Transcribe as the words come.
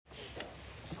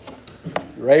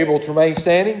You're able to remain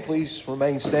standing. Please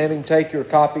remain standing. Take your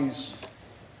copies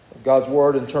of God's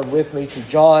Word and turn with me to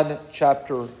John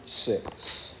chapter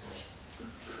 6.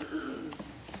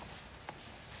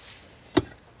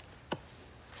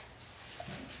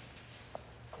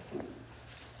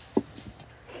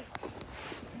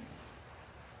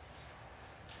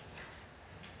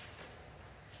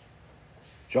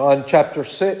 John chapter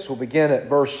 6, we'll begin at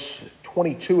verse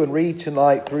 22 and read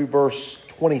tonight through verse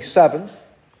 27.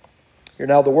 Hear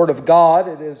now the Word of God.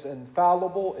 It is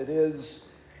infallible. It is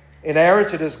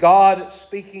inerrant. It is God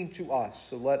speaking to us.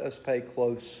 So let us pay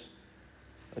close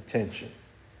attention.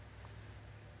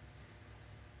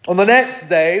 On the next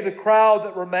day, the crowd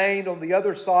that remained on the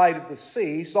other side of the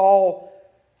sea saw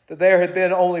that there had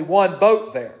been only one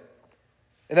boat there,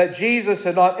 and that Jesus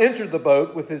had not entered the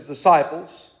boat with his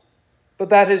disciples, but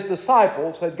that his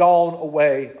disciples had gone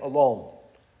away alone.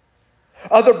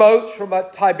 Other boats from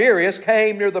Tiberias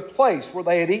came near the place where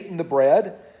they had eaten the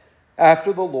bread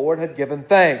after the Lord had given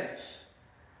thanks.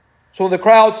 So when the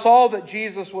crowd saw that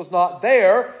Jesus was not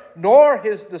there, nor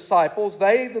his disciples,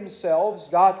 they themselves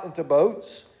got into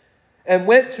boats and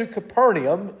went to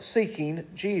Capernaum seeking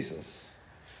Jesus.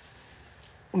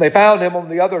 When they found him on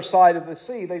the other side of the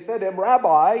sea, they said to him,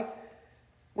 "Rabbi,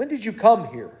 when did you come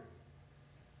here?"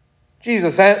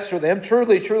 Jesus answered them,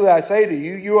 "Truly, truly, I say to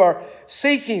you, you are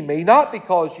seeking me, not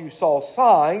because you saw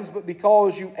signs, but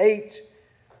because you ate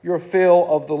your fill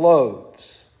of the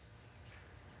loaves.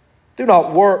 Do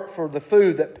not work for the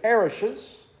food that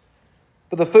perishes,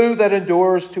 but the food that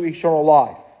endures to eternal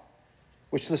life,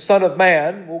 which the Son of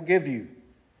Man will give you.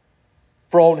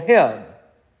 For on him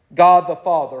God the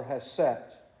Father has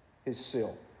set his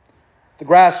seal. The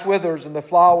grass withers and the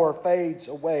flower fades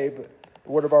away, but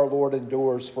the word of our Lord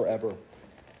endures forever."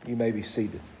 You may be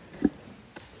seated.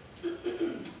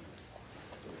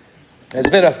 It's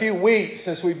been a few weeks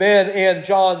since we've been in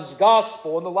John's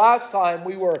Gospel, and the last time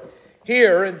we were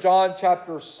here in John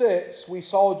chapter 6, we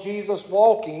saw Jesus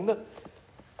walking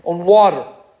on water.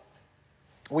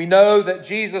 We know that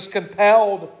Jesus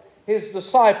compelled his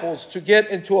disciples to get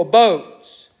into a boat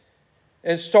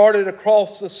and started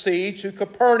across the sea to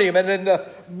Capernaum. And in the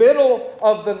middle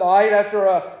of the night, after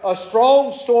a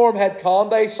strong storm had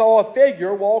come, they saw a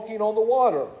figure walking on the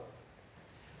water.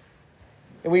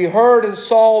 And we heard and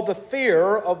saw the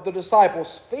fear of the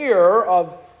disciples, fear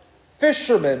of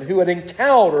fishermen who had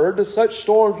encountered such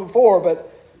storms before, but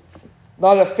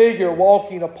not a figure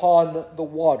walking upon the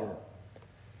water.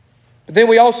 But then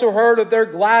we also heard of their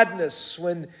gladness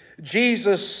when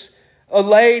Jesus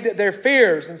allayed their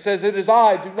fears and says, "It is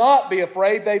I, do not be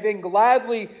afraid." They then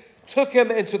gladly took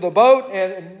him into the boat,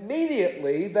 and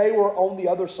immediately they were on the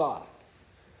other side.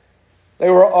 They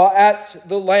were at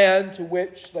the land to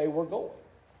which they were going.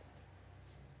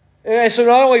 And so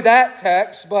not only that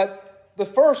text, but the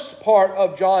first part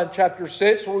of John chapter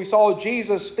 6, where we saw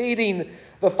Jesus feeding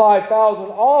the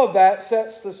 5,000, all of that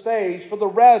sets the stage for the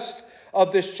rest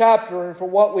of this chapter and for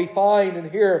what we find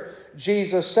and hear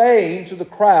Jesus saying to the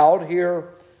crowd here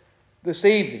this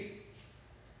evening.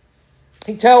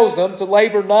 He tells them to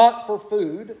labor not for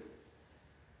food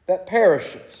that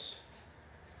perishes.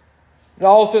 And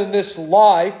often in this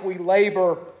life we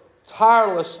labor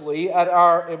tirelessly at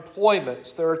our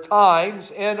employments. There are times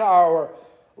in our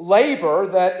labor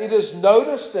that it is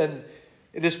noticed and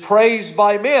it is praised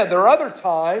by men. There are other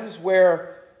times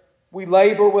where we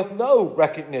labor with no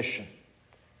recognition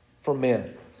from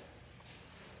men.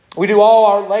 We do all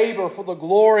our labor for the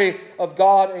glory of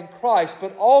God in Christ,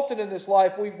 but often in this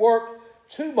life we work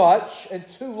too much and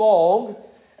too long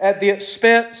at the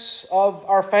expense of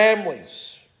our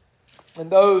families and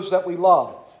those that we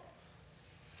love.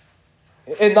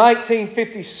 In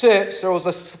 1956, there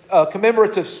was a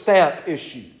commemorative stamp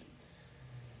issued.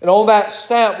 And on that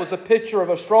stamp was a picture of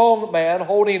a strong man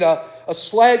holding a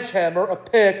sledgehammer, a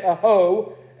pick, a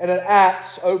hoe, and an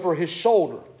axe over his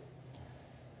shoulder.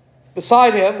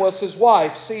 Beside him was his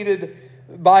wife, seated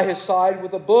by his side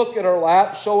with a book in her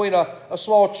lap, showing a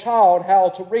small child how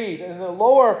to read. And in the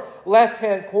lower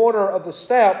left-hand corner of the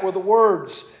stamp were the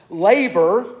words,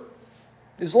 "Labor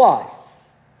is life."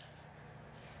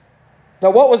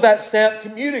 Now, what was that stamp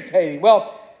communicating?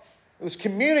 Well, it was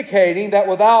communicating that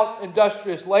without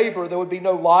industrious labor, there would be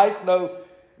no life, no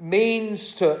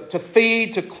means to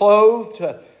feed, to clothe,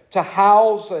 to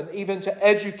house, and even to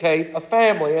educate a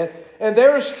family. And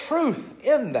there is truth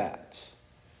in that.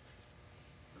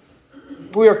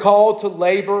 We are called to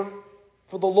labor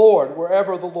for the Lord,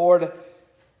 wherever the Lord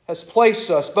has placed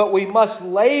us. But we must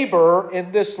labor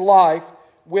in this life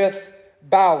with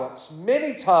balance.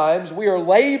 Many times we are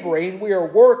laboring, we are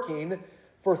working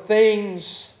for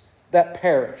things that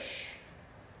perish.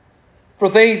 for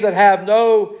things that have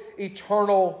no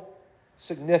eternal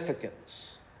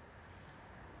significance.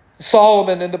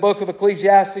 Solomon in the book of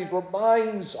Ecclesiastes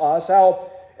reminds us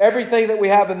how everything that we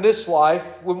have in this life,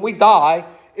 when we die,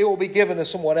 it will be given to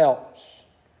someone else.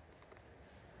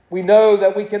 We know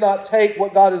that we cannot take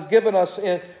what God has given us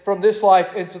from this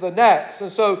life into the next.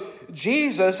 And so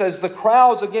Jesus, as the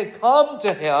crowds again come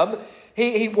to Him,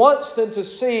 He wants them to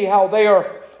see how they are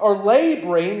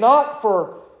laboring not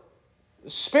for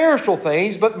spiritual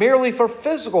things, but merely for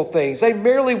physical things. They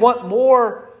merely want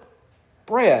more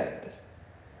bread.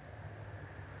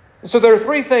 And so there are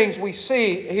three things we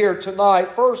see here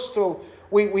tonight. First,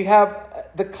 we have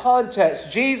the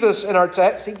context. Jesus in our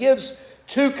text, He gives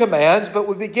two commands, but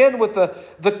we begin with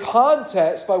the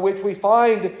context by which we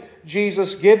find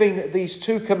Jesus giving these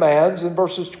two commands in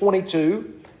verses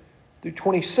 22 through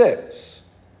 26.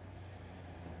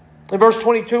 In verse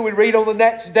 22, we read on the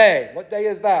next day. What day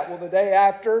is that? Well, the day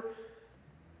after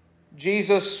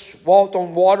Jesus walked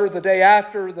on water, the day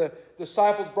after the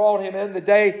disciples brought Him in, the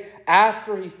day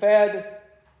after He fed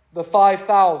the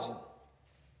 5,000.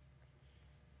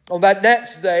 On that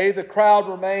next day, the crowd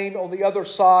remained on the other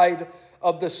side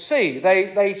of the sea.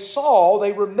 They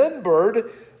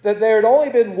remembered that there had only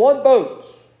been one boat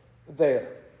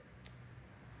there,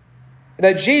 and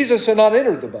that Jesus had not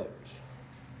entered the boat.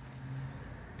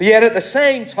 But yet at the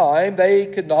same time, they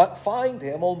could not find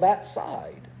Him on that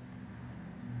side.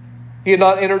 He had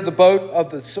not entered the boat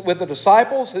with the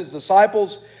disciples. His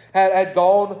disciples had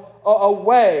gone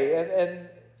away, and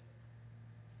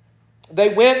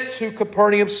they went to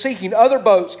Capernaum seeking. Other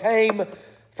boats came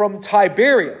from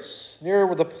Tiberias,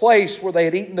 near the place where they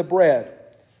had eaten the bread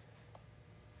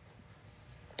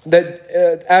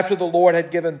that after the Lord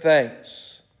had given thanks.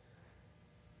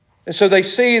 And so they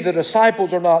see the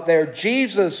disciples are not there.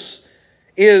 Jesus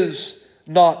is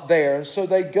not there. And so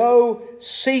they go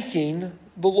seeking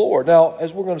the Lord. Now,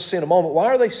 as we're going to see in a moment, why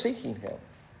are they seeking Him?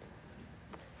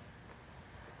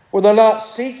 Well, they're not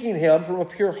seeking Him from a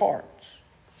pure heart.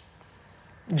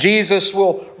 Jesus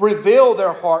will reveal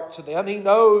their heart to them. He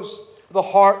knows the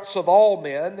hearts of all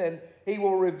men, and He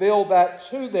will reveal that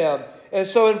to them. And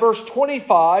so in verse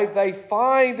 25, they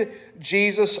find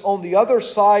Jesus on the other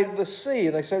side of the sea.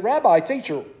 And they say, Rabbi,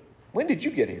 teacher, when did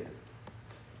you get here?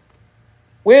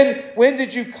 When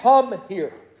did you come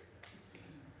here?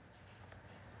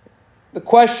 The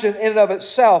question in and of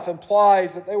itself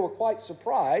implies that they were quite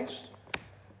surprised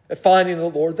at finding the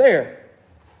Lord there.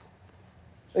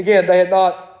 Again, they had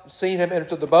not seen Him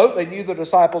enter the boat. They knew the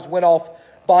disciples went off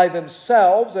by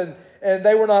themselves, and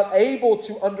they were not able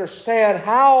to understand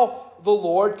how the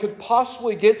Lord could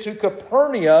possibly get to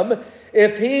Capernaum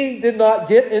if He did not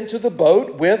get into the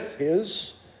boat with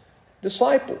His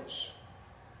disciples.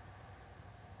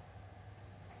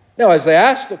 Now, as they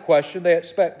ask the question, they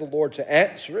expect the Lord to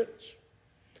answer it,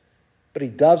 but He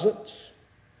doesn't.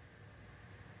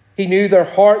 He knew their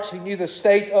hearts. He knew the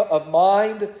state of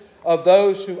mind of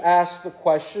those who asked the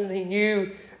question. He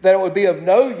knew that it would be of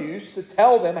no use to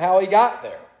tell them how He got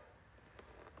there.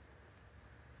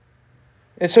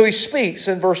 And so He speaks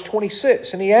in verse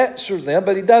 26, and He answers them,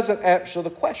 but He doesn't answer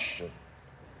the question.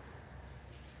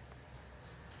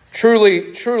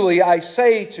 Truly, truly, I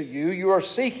say to you, you are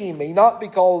seeking Me not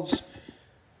because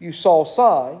you saw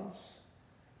signs,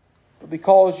 but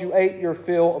because you ate your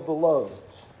fill of the loaves.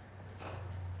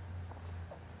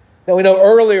 Now we know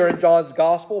earlier in John's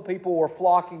Gospel, people were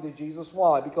flocking to Jesus.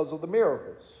 Why? Because of the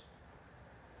miracles.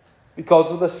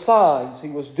 Because of the signs He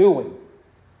was doing.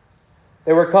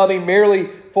 They were coming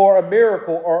merely for a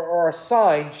miracle or a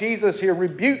sign. Jesus here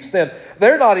rebukes them.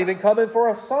 They're not even coming for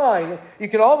a sign. You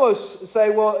can almost say,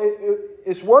 well,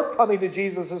 it's worth coming to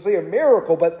Jesus to see a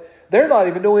miracle, but they're not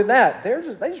even doing that.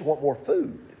 They just want more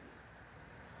food.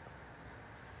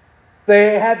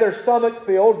 They had their stomach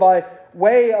filled by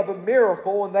way of a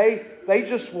miracle, and they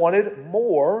just wanted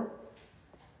more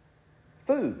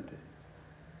food.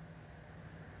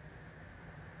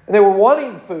 And they were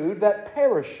wanting food that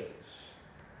perishes.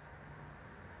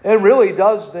 It really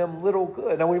does them little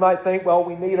good. Now we might think, well,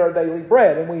 we need our daily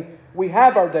bread, and we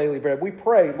have our daily bread. We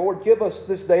pray, Lord, give us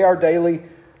this day our daily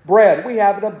bread. We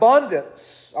have in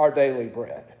abundance our daily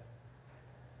bread.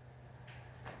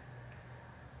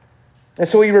 And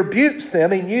so He rebukes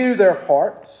them. He knew their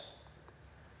hearts.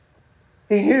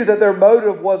 He knew that their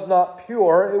motive was not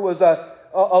pure. It was a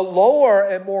lower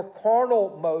and more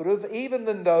carnal motive, even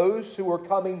than those who were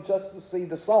coming just to see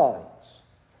the signs.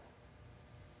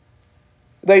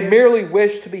 They merely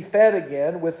wished to be fed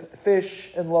again with fish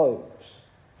and loaves.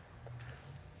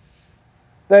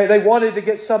 They wanted to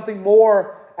get something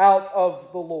more out of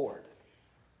the Lord,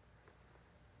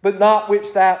 but not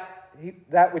which that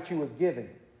that which He was giving.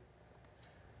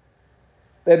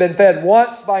 They had been fed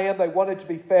once by Him. They wanted to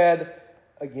be fed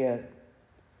again.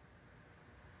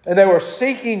 And they were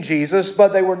seeking Jesus,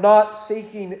 but they were not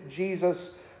seeking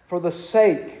Jesus for the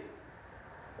sake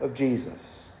of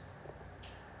Jesus.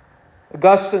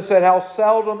 Augustine said, "How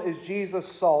seldom is Jesus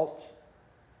sought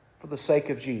for the sake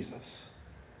of Jesus."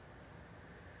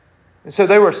 And so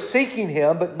they were seeking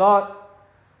Him, but not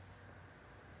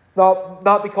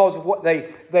because of what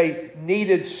they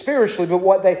needed spiritually, but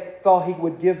what they thought He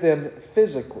would give them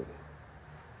physically.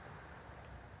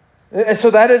 And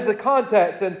so that is the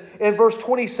context. And in verse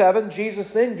 27,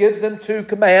 Jesus then gives them two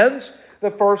commands. The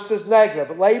first is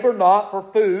negative. Labor not for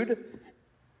food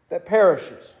that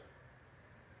perishes.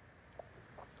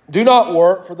 Do not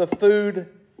work for the food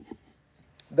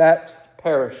that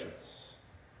perishes.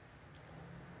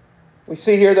 We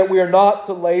see here that we are not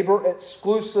to labor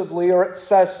exclusively or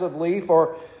excessively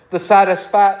for the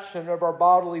satisfaction of our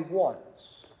bodily wants.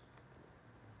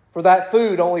 For that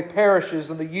food only perishes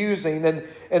in the using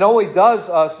and only does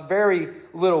us very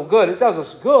little good. It does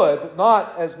us good, but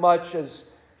not as much as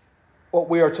what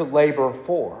we are to labor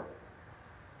for.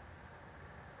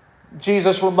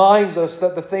 Jesus reminds us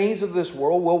that the things of this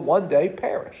world will one day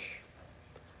perish.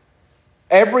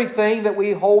 Everything that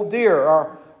we hold dear,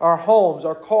 our homes,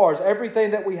 our cars,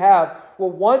 everything that we have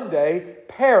will one day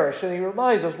perish. And He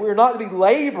reminds us we are not to be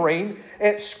laboring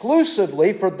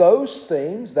exclusively for those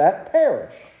things that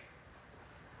perish.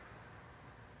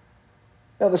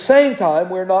 Now, at the same time,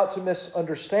 we're not to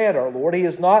misunderstand our Lord. He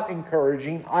is not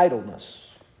encouraging idleness.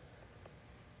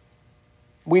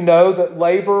 We know that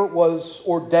labor was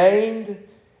ordained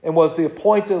and was the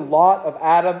appointed lot of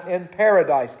Adam in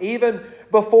paradise. Even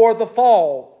before the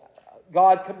fall,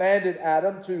 God commanded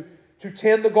Adam to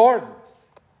tend the garden.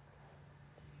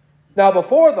 Now,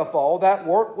 before the fall, that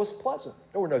work was pleasant.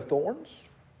 There were no thorns.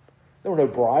 There were no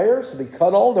briars to be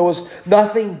cut on. There was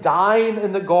nothing dying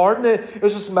in the garden. It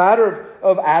was just a matter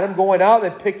of Adam going out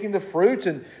and picking the fruit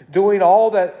and doing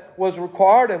all that was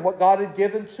required and what God had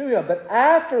given to him. But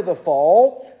after the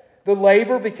fall, the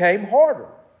labor became harder.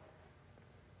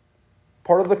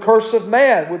 Part of the curse of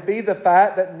man would be the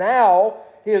fact that now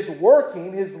his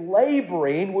working, his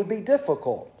laboring would be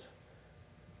difficult.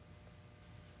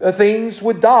 Things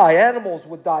would die. Animals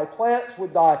would die. Plants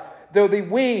would die. There would be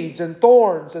weeds and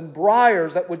thorns and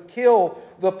briars that would kill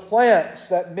the plants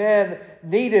that men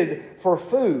needed for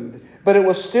food. But it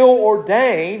was still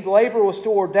ordained, labor was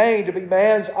still ordained to be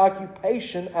man's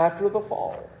occupation after the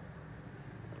fall.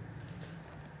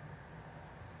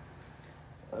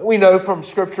 We know from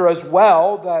Scripture as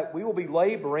well that we will be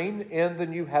laboring in the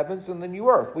new heavens and the new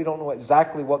earth. We don't know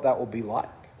exactly what that will be like.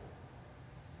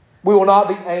 We will not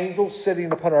be angels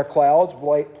sitting upon our clouds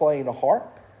playing a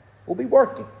harp. We'll be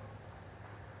working.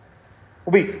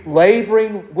 We'll be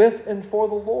laboring with and for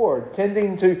the Lord,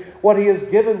 tending to what He has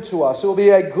given to us. It will be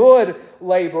a good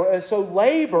labor. And so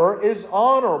labor is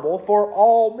honorable for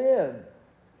all men.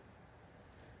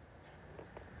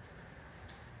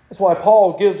 That's why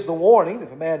Paul gives the warning,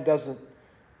 if a man doesn't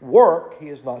work, he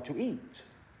is not to eat.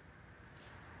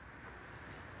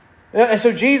 And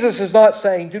so Jesus is not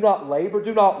saying, do not labor,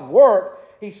 do not work.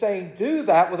 He's saying, do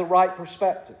that with a right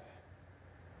perspective.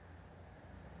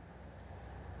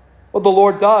 What the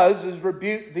Lord does is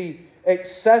rebuke the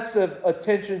excessive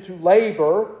attention to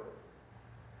labor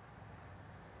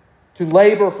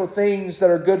for things that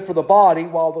are good for the body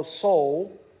while the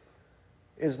soul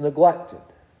is neglected.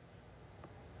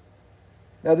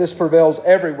 Now, this prevails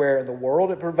everywhere in the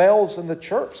world. It prevails in the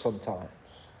church sometimes.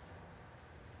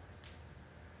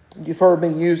 You've heard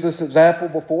me use this example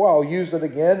before. I'll use it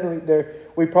again.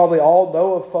 We probably all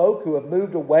know of folk who have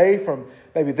moved away from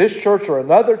maybe this church or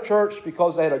another church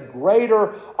because they had a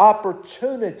greater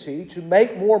opportunity to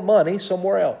make more money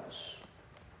somewhere else.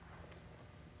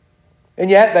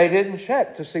 And yet they didn't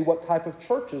check to see what type of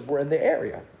churches were in the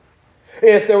area.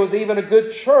 If there was even a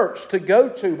good church to go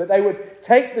to, but they would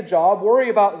take the job, worry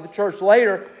about the church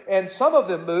later, and some of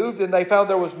them moved and they found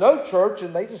there was no church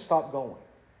and they just stopped going.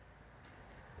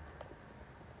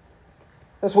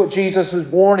 That's what Jesus is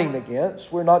warning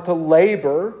against. We're not to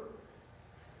labor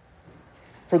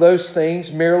for those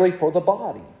things merely for the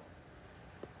body.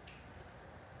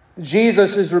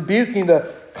 Jesus is rebuking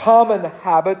the common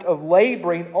habit of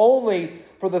laboring only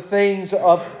for the things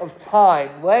of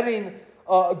time, letting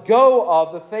go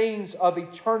of the things of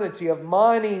eternity, of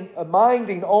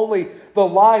minding only the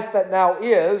life that now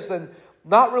is, and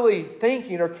not really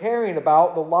thinking or caring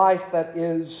about the life that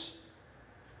is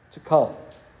to come.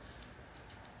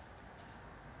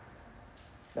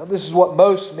 Now, this is what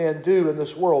most men do in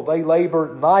this world. They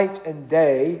labor night and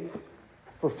day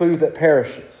for food that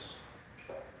perishes.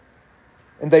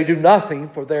 and they do nothing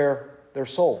for their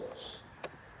souls.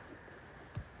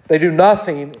 They do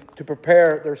nothing to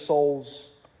prepare their souls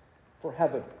for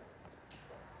heaven.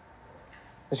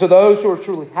 And so those who are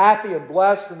truly happy and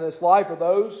blessed in this life are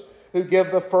those who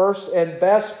give the first and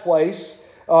best place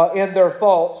in their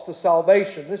thoughts to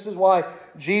salvation. This is why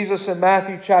Jesus in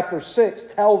Matthew chapter 6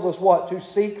 tells us what? To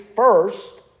seek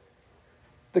first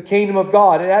the kingdom of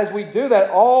God. And as we do that,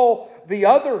 all the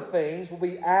other things will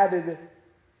be added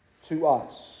to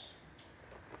us.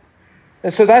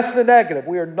 And so that's the negative.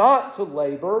 We are not to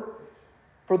labor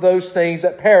for those things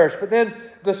that perish. But then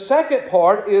the second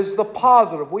part is the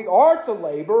positive. We are to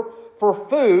labor for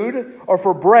food or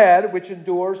for bread which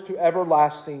endures to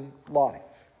everlasting life.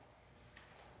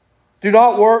 Do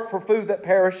not work for food that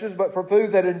perishes, but for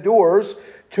food that endures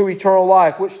to eternal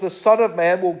life, which the Son of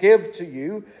Man will give to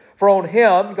you. For on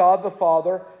Him God the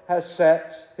Father has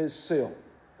set His seal.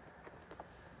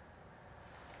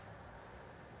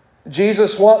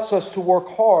 Jesus wants us to work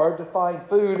hard to find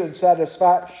food and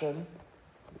satisfaction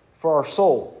for our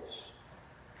souls.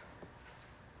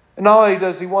 And not only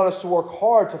does He want us to work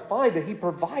hard to find it, He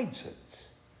provides it.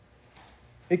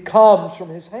 It comes from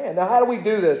His hand. Now, how do we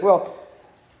do this? Well,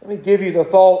 let me give you the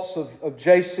thoughts of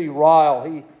J.C. Ryle.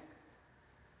 He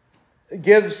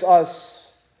gives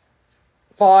us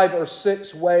 5 or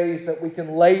 6 ways that we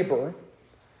can labor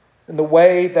in the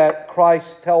way that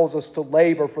Christ tells us to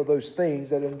labor for those things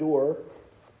that endure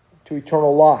to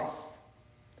eternal life.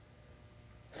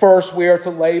 First, we are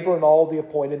to labor in all the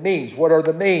appointed means. What are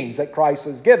the means that Christ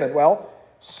has given? Well,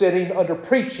 sitting under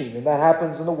preaching, and that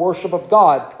happens in the worship of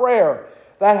God. Prayer,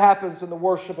 that happens in the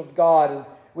worship of God, and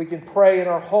we can pray in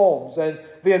our homes. And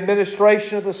the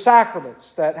administration of the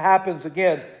sacraments, that happens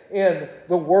again in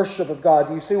the worship of God.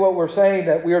 Do you see what we're saying?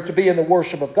 That we are to be in the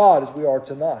worship of God as we are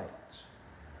tonight.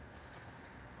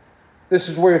 This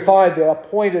is where you find the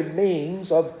appointed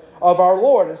means of our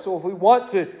Lord. And so if we want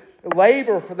to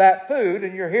labor for that food,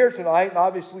 and you're here tonight, and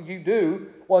obviously you do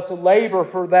want to labor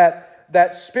for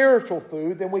that spiritual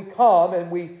food, then we come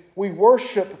and we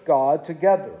worship God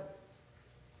together.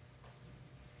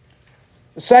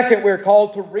 Second, we're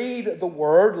called to read the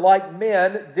Word like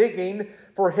men digging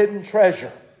for hidden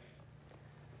treasure.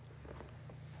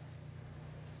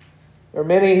 There are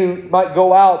many who might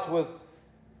go out with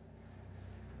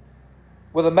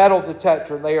a metal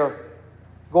detector, and they are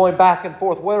going back and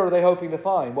forth. What are they hoping to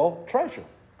find? Well, treasure.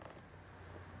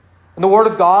 And the Word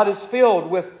of God is filled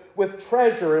with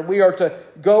treasure, and we are to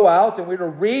go out and we are to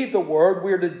read the Word.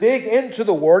 We are to dig into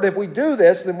the Word. If we do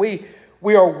this, then we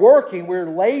are working, we're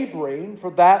laboring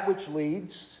for that which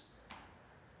leads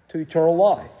to eternal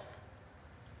life.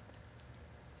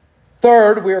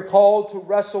 Third, we are called to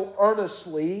wrestle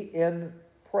earnestly in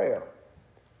prayer.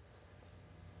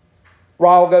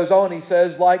 Ryle goes on, he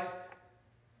says, like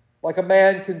a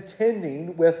man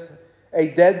contending with a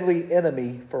deadly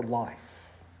enemy for life.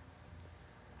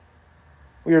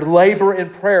 We are to labor in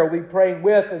prayer. We pray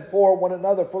with and for one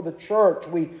another, for the church.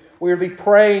 We are to be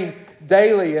praying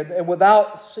daily and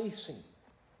without ceasing.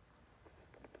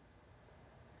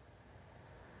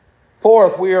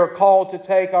 Fourth, we are called to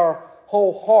take our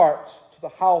whole heart to the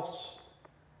house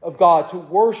of God, to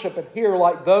worship and hear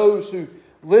like those who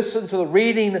listen to the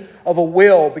reading of a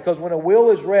will, because when a will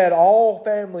is read, all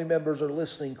family members are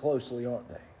listening closely, aren't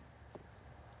they?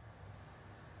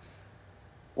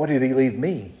 What did He leave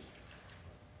me?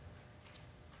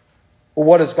 Well,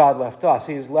 what has God left us?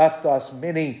 He has left us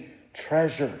many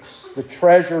treasures, the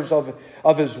treasures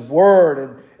of His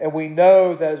Word. And we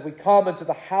know that as we come into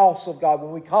the house of God,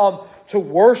 when we come to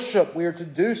worship, we are to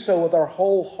do so with our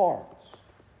whole hearts.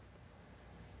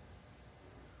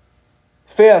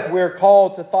 Fifth, we are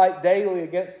called to fight daily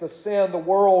against the sin, the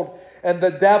world, and the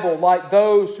devil, like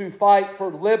those who fight for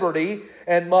liberty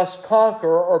and must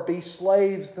conquer or be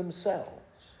slaves themselves.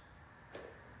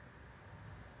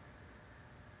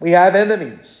 We have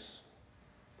enemies: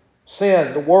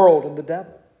 sin, the world, and the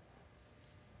devil.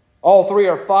 All three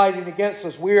are fighting against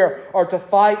us. We are to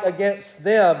fight against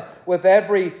them with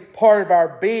every part of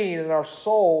our being and our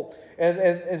soul.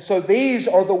 And so these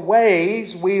are the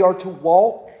ways we are to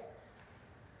walk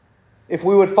if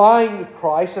we would find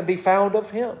Christ and be found of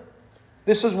Him.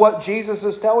 This is what Jesus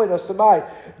is telling us tonight.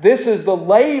 This is the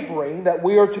laboring that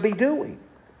we are to be doing.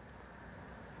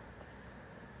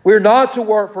 We are not to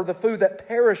work for the food that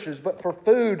perishes, but for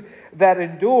food that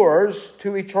endures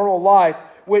to eternal life,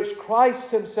 which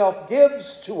Christ Himself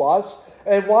gives to us.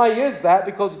 And why is that?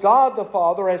 Because God the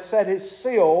Father has set His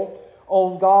seal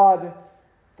on God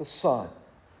the Son.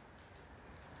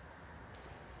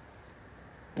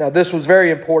 Now, this was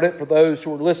very important for those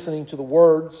who were listening to the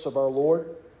words of our Lord.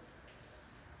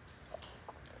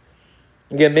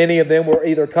 Again, many of them were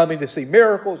either coming to see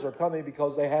miracles or coming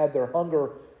because they had their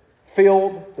hunger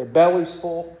filled, their bellies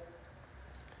full.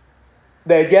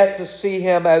 They get to see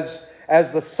Him as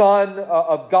the Son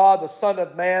of God, the Son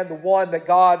of Man, the one that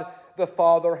God the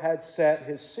Father had set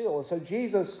His seal. And so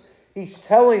Jesus, He's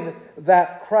telling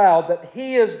that crowd that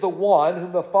He is the one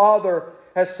whom the Father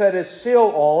has set His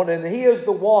seal on, and He is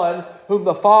the one whom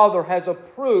the Father has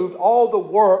approved all the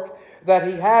work that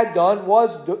He had done,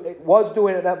 was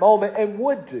doing at that moment, and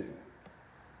would do.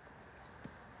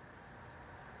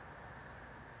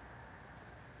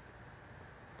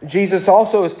 Jesus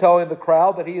also is telling the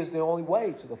crowd that He is the only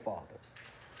way to the Father.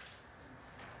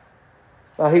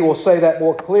 Now, He will say that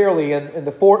more clearly in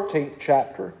the 14th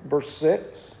chapter, verse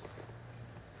 6.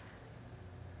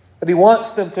 But He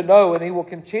wants them to know, and He will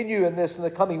continue in this in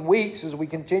the coming weeks as we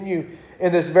continue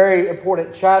in this very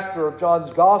important chapter of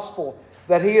John's Gospel,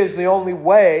 that He is the only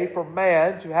way for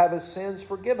man to have his sins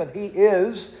forgiven. He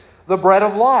is the bread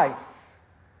of life.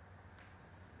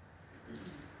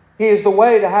 He is the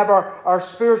way to have our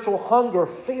spiritual hunger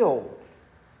filled.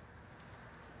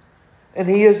 And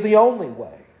He is the only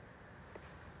way.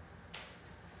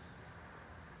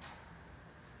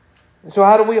 And so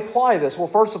how do we apply this? Well,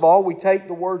 first of all, we take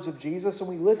the words of Jesus and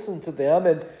we listen to them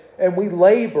and we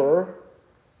labor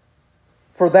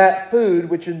for that food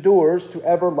which endures to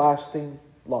everlasting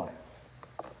life.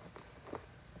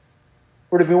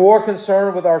 We're to be more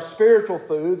concerned with our spiritual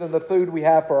food than the food we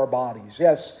have for our bodies.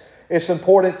 Yes, it's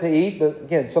important to eat, but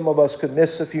again, some of us could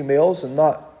miss a few meals and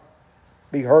not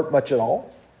be hurt much at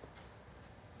all.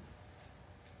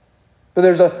 But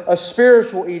there's a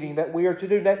spiritual eating that we are to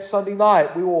do next Sunday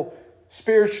night. We will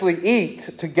spiritually eat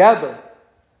together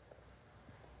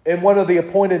in one of the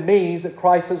appointed means that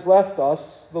Christ has left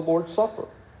us, the Lord's Supper.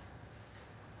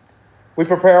 We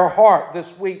prepare our heart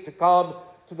this week to come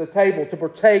to the table, to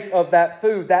partake of that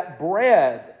food, that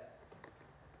bread,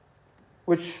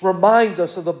 which reminds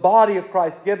us of the body of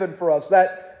Christ given for us,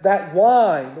 that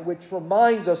wine, which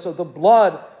reminds us of the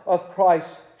blood of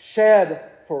Christ shed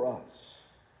for us.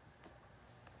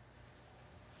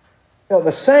 Now, at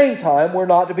the same time, we're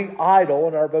not to be idle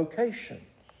in our vocations.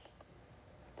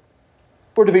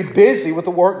 We're to be busy with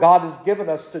the work God has given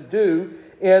us to do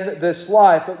in this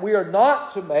life. But we are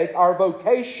not to make our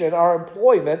vocation, our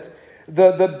employment,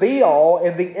 the be-all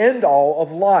and the end-all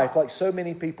of life, like so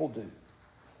many people do.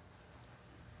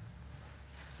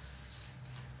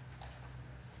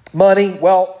 Money,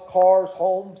 wealth, cars,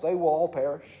 homes, they will all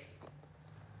perish.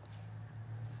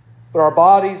 But our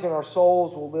bodies and our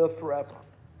souls will live forever.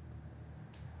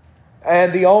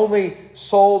 And the only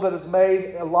soul that is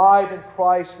made alive in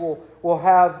Christ will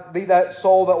be that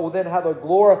soul that will then have a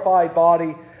glorified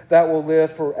body that will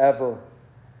live forever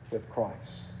with Christ.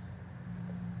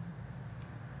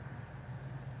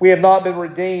 We have not been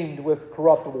redeemed with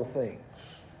corruptible things.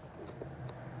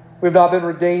 We have not been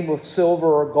redeemed with silver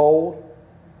or gold.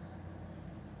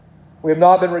 We have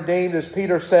not been redeemed, as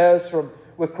Peter says,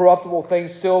 with corruptible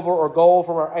things, silver or gold,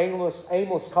 from our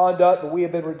aimless conduct, but we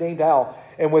have been redeemed how?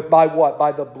 And by what?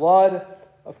 By the blood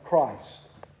of Christ.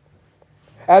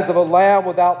 As of a lamb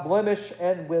without blemish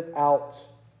and without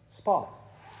spot.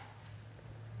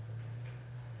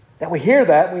 Now we hear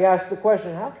that and we ask the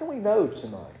question, how can we know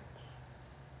tonight?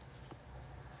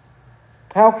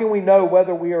 How can we know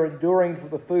whether we are enduring for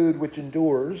the food which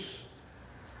endures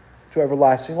to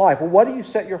everlasting life? Well, what do you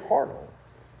set your heart on?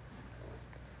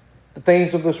 The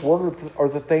things of this world or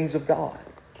the things of God?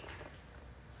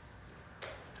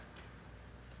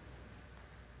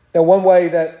 Now, one way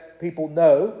that people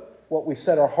know what we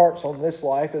set our hearts on in this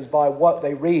life is by what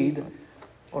they read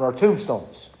on our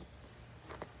tombstones.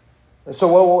 And so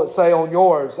what will it say on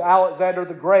yours? Alexander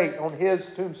the Great, on his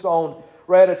tombstone,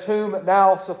 read, "A tomb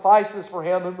now suffices for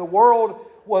him whom the world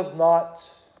was not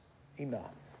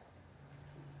enough."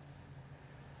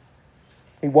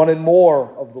 He wanted more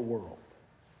of the world.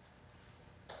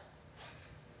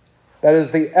 That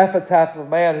is the epitaph of a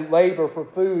man who labored for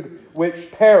food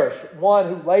which perish. One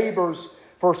who labors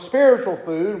for spiritual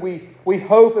food, we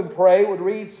hope and pray, would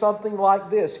read something like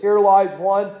this. Here lies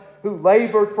one who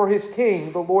labored for his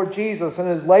King, the Lord Jesus, and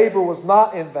his labor was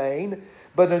not in vain,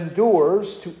 but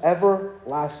endures to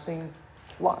everlasting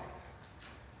life.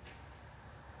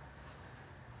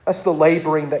 That's the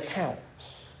laboring that counts.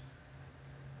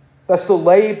 That's the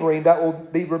laboring that will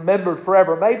be remembered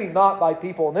forever. Maybe not by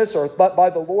people on this earth, but by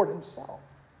the Lord Himself.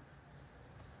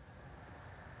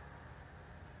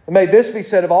 And may this be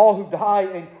said of all who die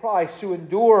in Christ, who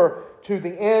endure to the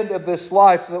end of this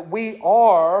life, so that we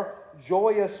are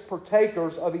joyous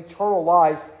partakers of eternal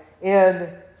life in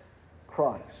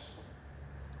Christ.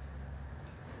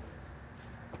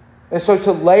 And so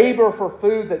to labor for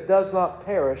food that does not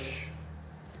perish,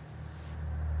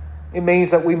 it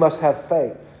means that we must have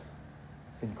faith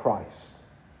in Christ.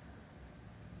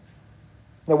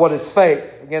 Now, what is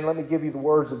faith? Again, let me give you the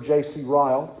words of J.C.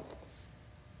 Ryle.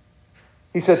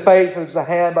 He said, faith is the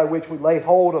hand by which we lay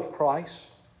hold of Christ,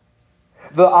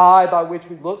 the eye by which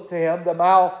we look to Him, the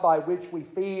mouth by which we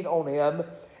feed on Him,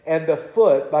 and the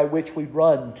foot by which we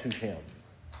run to Him.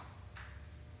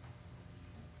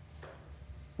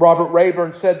 Robert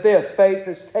Rayburn said this, faith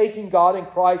is taking God and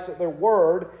Christ at their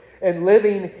word and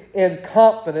living in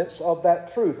confidence of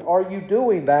that truth. Are you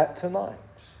doing that tonight?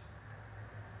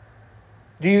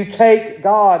 Do you take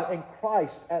God and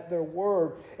Christ at their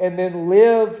word and then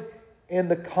live in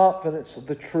the confidence of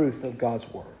the truth of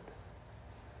God's word?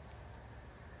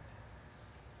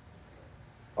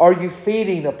 Are you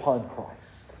feeding upon Christ?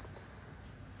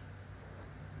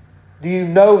 Do you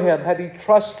know Him? Have you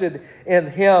trusted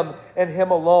in Him and Him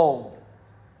alone?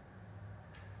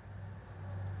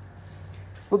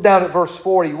 Look down at verse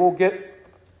 40. We'll get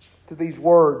to these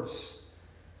words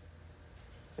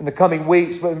in the coming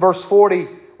weeks. But in verse 40,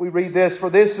 we read this, "For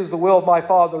this is the will of my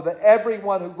Father, that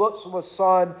everyone who looks on the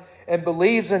Son and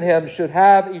believes in Him should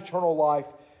have eternal life,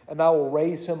 and I will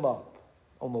raise him up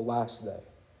on the last day."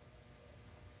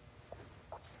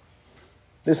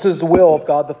 This is the will of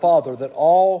God the Father, that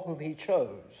all whom He chose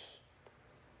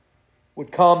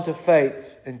would come to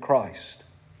faith in Christ,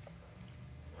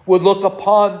 would look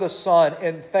upon the Son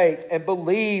in faith and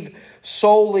believe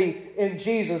solely in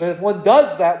Jesus. And if one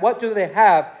does that, what do they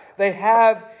have? They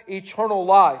have eternal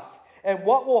life. And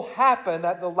what will happen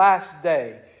at the last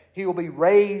day? He will be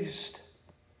raised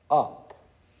up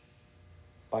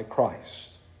by Christ.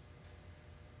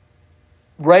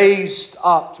 Raised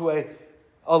up to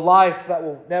a life that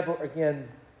will never again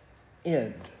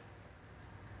end.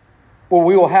 Where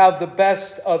we will have the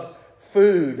best of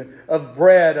food, of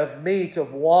bread, of meat,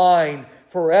 of wine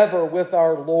forever with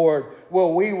our Lord. Where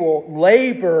we will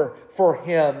labor for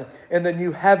Him in the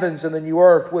new heavens and the new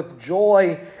earth with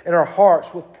joy in our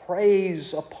hearts, with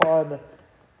praise upon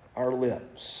our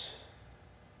lips.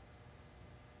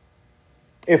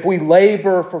 If we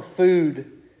labor for food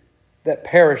that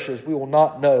perishes, we will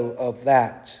not know of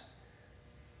that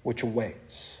which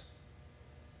awaits.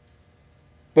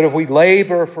 But if we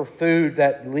labor for food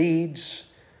that leads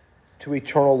to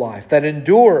eternal life, that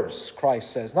endures,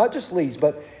 Christ says, not just leads,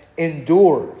 but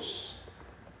endures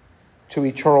to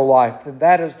eternal life, then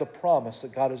that is the promise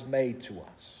that God has made to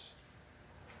us.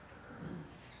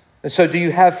 And so do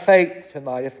you have faith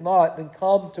tonight? If not, then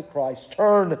come to Christ.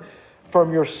 Turn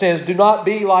from your sins. Do not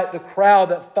be like the crowd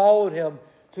that followed Him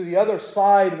to the other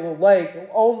side of the lake,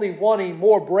 only wanting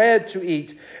more bread to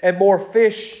eat and more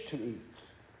fish to eat.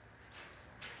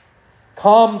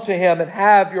 Come to Him and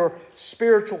have your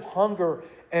spiritual hunger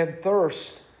and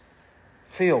thirst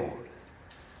filled.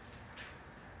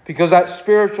 Because that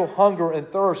spiritual hunger and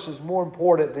thirst is more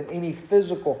important than any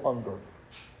physical hunger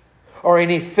or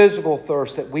any physical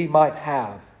thirst that we might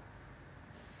have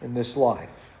in this life.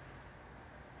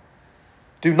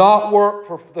 Do not work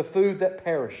for the food that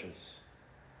perishes,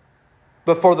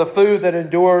 but for the food that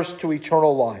endures to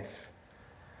eternal life,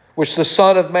 which the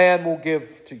Son of Man will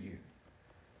give to you.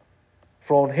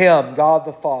 For on Him, God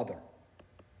the Father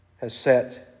has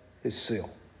set His seal.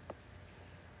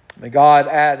 May God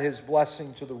add His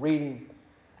blessing to the reading,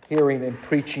 hearing, and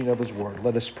preaching of His word.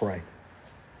 Let us pray.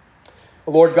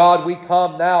 Lord God, we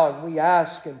come now and we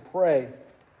ask and pray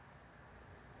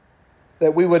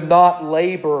that we would not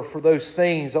labor for those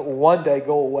things that will one day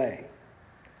go away.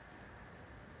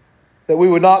 That we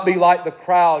would not be like the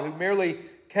crowd who merely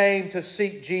came to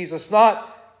seek Jesus,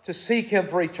 not to seek Him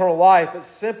for eternal life, but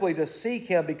simply to seek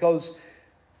Him because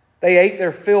they ate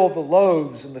their fill of the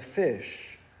loaves and the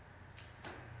fish.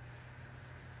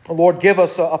 Lord, give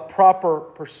us a proper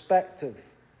perspective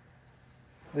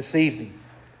this evening.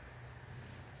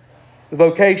 The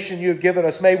vocation You have given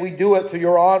us, may we do it to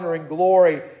Your honor and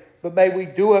glory, but may we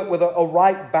do it with a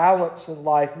right balance in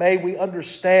life. May we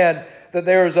understand that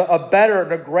there is a better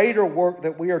and a greater work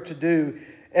that we are to do,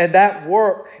 and that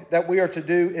work that we are to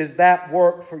do is that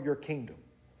work for Your kingdom.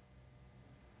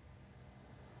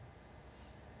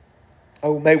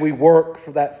 Oh, may we work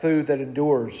for that food that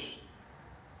endures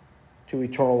to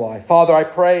eternal life. Father, I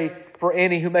pray for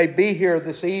any who may be here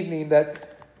this evening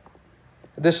that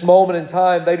at this moment in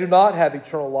time they do not have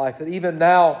eternal life, that even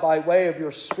now, by way of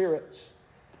Your Spirit,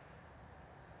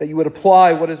 that You would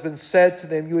apply what has been said to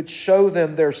them. You would show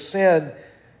them their sin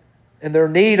and their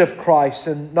need of Christ,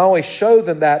 and not only show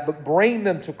them that, but bring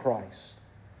them to Christ.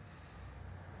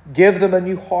 Give them a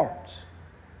new heart.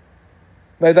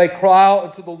 May they cry out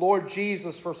unto the Lord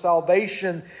Jesus for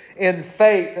salvation in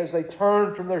faith as they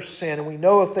turn from their sin. And we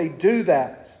know if they do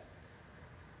that,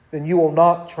 then you will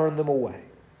not turn them away.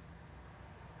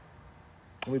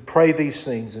 We pray these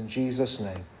things in Jesus'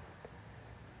 name.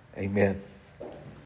 Amen.